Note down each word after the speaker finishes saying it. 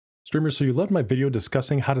Streamers, so you loved my video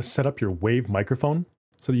discussing how to set up your Wave microphone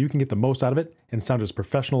so that you can get the most out of it and sound as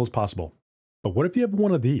professional as possible. But what if you have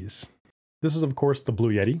one of these? This is of course the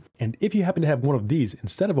Blue Yeti, and if you happen to have one of these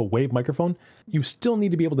instead of a Wave microphone, you still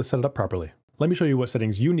need to be able to set it up properly. Let me show you what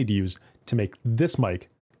settings you need to use to make this mic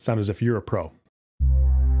sound as if you're a pro.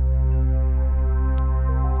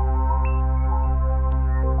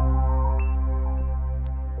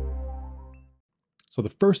 So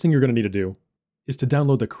the first thing you're going to need to do is to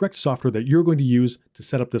download the correct software that you're going to use to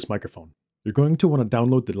set up this microphone. You're going to want to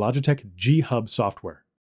download the Logitech G Hub software.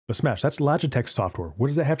 But Smash, that's Logitech software. What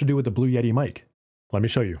does that have to do with the Blue Yeti mic? Let me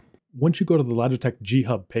show you. Once you go to the Logitech G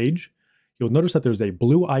Hub page, you'll notice that there's a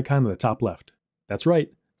blue icon on the top left. That's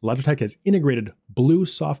right, Logitech has integrated Blue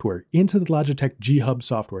software into the Logitech G Hub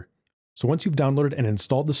software. So once you've downloaded and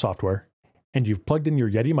installed the software, and you've plugged in your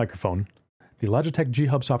Yeti microphone, the Logitech G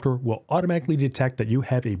Hub software will automatically detect that you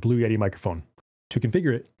have a Blue Yeti microphone. To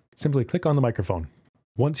configure it, simply click on the microphone.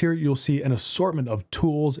 Once here, you'll see an assortment of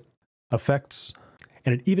tools, effects,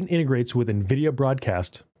 and it even integrates with NVIDIA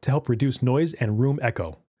Broadcast to help reduce noise and room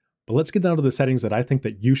echo. But let's get down to the settings that I think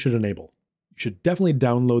that you should enable. You should definitely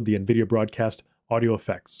download the NVIDIA Broadcast audio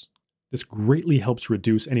effects. This greatly helps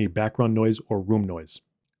reduce any background noise or room noise.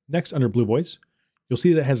 Next, under Blue Voice, you'll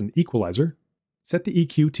see that it has an equalizer. Set the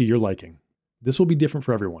EQ to your liking. This will be different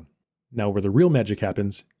for everyone. Now, where the real magic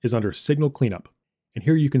happens is under Signal Cleanup. And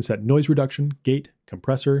here you can set noise reduction, gate,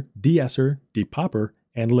 compressor, de-esser, depopper,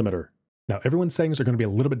 and limiter. Now, everyone's settings are going to be a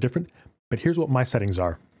little bit different, but here's what my settings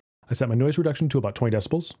are. I set my noise reduction to about 20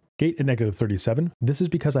 decibels, gate at -37. This is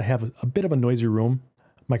because I have a bit of a noisy room.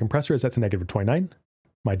 My compressor is set to -29.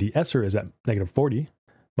 My de-esser is at -40.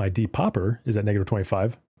 My depopper is at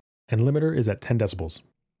 -25. And limiter is at 10 decibels.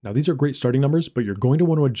 Now, these are great starting numbers, but you're going to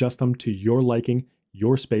want to adjust them to your liking,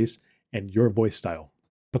 your space, and your voice style.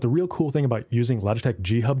 But the real cool thing about using Logitech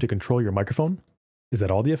G Hub to control your microphone is that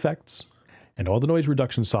all the effects and all the noise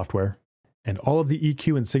reduction software and all of the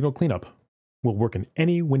EQ and signal cleanup will work in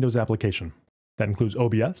any Windows application. That includes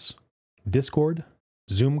OBS, Discord,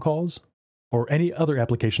 Zoom calls, or any other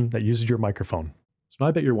application that uses your microphone. So now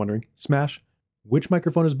I bet you're wondering, Smash, which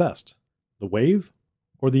microphone is best? The Wave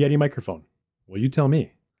or the Yeti microphone? Well, you tell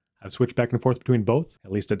me. I've switched back and forth between both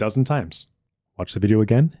at least a dozen times. Watch the video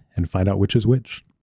again and find out which is which.